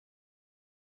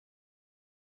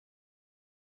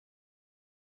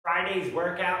Friday's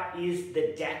workout is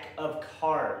the deck of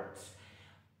cards.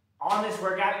 On this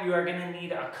workout, you are going to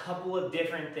need a couple of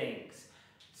different things.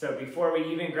 So before we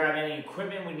even grab any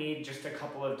equipment, we need just a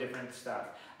couple of different stuff.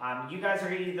 You guys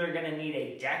are either going to need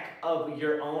a deck of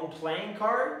your own playing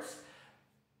cards,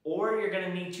 or you're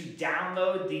going to need to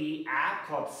download the app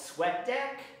called Sweat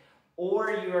Deck,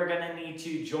 or you are going to need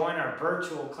to join our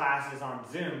virtual classes on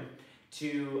Zoom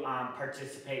to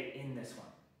participate in this one.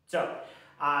 So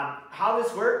how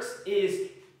this works is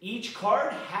each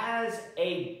card has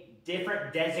a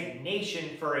different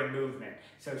designation for a movement.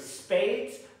 So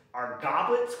spades are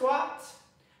goblet squats,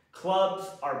 clubs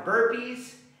are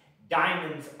burpees,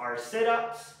 diamonds are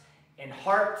sit-ups, and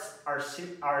hearts are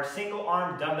single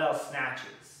arm dumbbell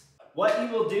snatches. What you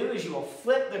will do is you will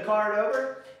flip the card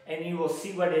over and you will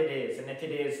see what it is. And if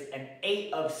it is an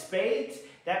 8 of spades,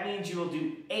 that means you will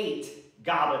do 8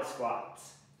 goblet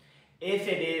squats. If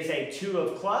it is a 2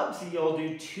 of clubs, you'll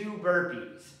do 2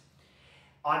 burpees.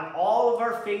 On all of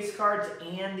our face cards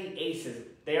and the aces,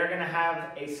 they are going to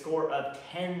have a score of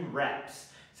 10 reps.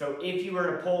 So if you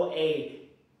were to pull an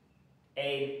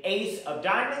ace of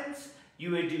diamonds,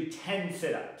 you would do 10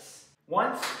 sit-ups.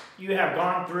 Once you have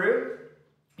gone through,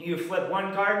 you flip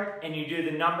one card and you do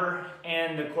the number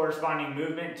and the corresponding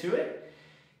movement to it.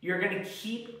 You're going to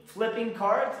keep flipping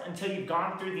cards until you've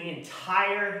gone through the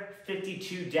entire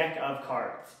 52 deck of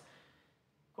cards.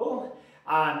 Cool.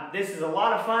 This is a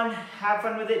lot of fun. Have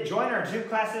fun with it. Join our Zoom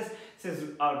classes. This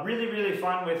is really, really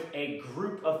fun with a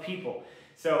group of people.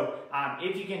 So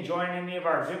if you can join any of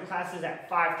our Zoom classes at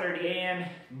 5:30 a.m.,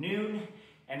 noon,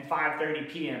 and 5:30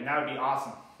 p.m., that would be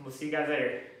awesome. We'll see you guys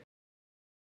later.